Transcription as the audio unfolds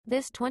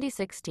This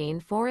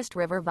 2016 Forest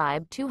River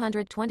Vibe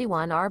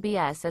 221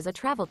 RBS is a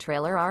travel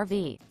trailer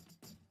RV.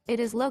 It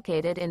is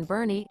located in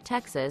Boerne,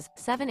 Texas,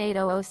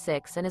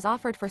 78006 and is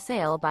offered for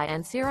sale by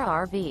Ancira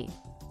RV.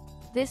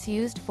 This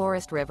used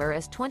Forest River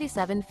is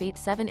 27 feet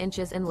 7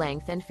 inches in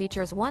length and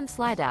features one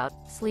slide-out,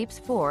 sleeps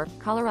 4,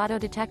 Colorado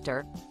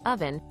Detector,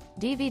 oven,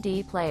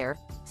 DVD player,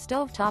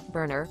 stovetop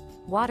burner,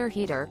 water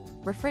heater,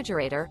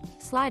 refrigerator,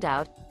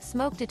 slide-out,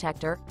 smoke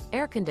detector,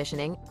 air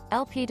conditioning,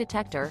 LP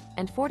detector,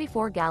 and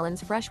 44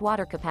 gallons fresh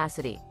water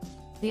capacity.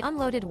 The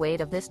unloaded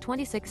weight of this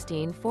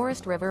 2016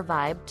 Forest River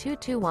Vibe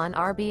 221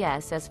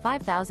 RBS is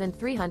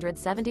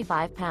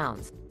 5,375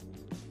 pounds.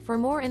 For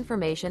more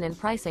information and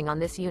pricing on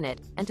this unit,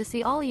 and to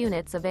see all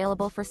units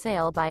available for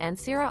sale by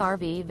Ancira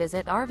RV,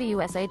 visit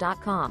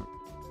RVUSA.com.